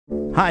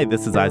Hi,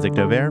 this is Isaac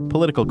Dover,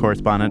 political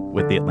correspondent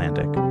with The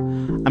Atlantic.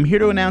 I'm here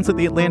to announce that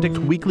The Atlantic's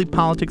weekly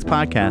politics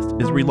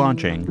podcast is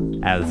relaunching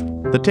as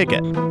The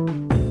Ticket.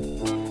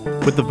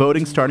 With the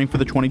voting starting for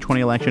the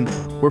 2020 election,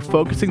 we're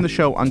focusing the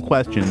show on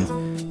questions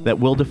that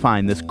will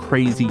define this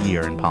crazy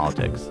year in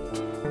politics.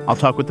 I'll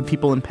talk with the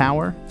people in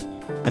power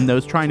and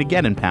those trying to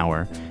get in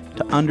power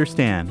to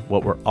understand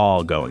what we're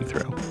all going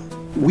through.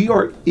 We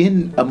are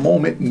in a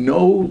moment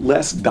no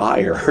less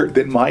dire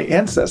than my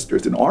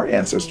ancestors and our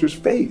ancestors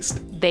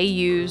faced. They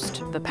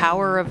used the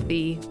power of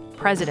the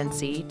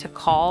presidency to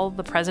call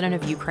the president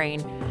of Ukraine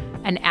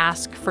and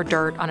ask for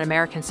dirt on an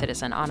American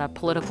citizen, on a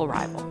political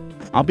rival.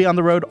 I'll be on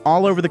the road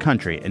all over the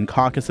country in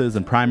caucuses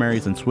and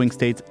primaries and swing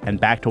states and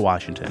back to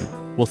Washington.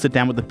 We'll sit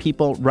down with the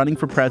people running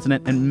for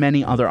president and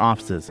many other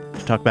offices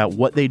to talk about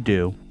what they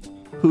do,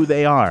 who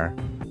they are,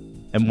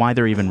 and why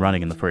they're even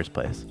running in the first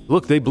place.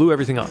 Look, they blew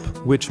everything up,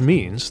 which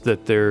means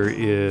that there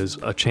is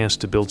a chance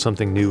to build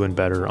something new and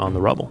better on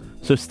the rubble.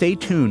 So stay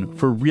tuned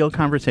for real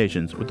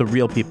conversations with the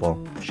real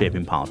people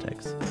shaping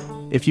politics.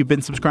 If you've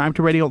been subscribed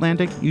to Radio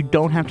Atlantic, you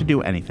don't have to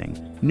do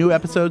anything. New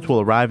episodes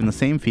will arrive in the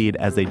same feed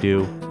as they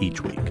do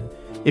each week.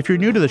 If you're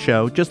new to the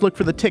show, just look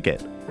for The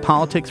Ticket,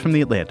 Politics from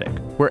The Atlantic,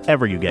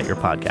 wherever you get your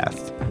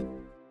podcasts.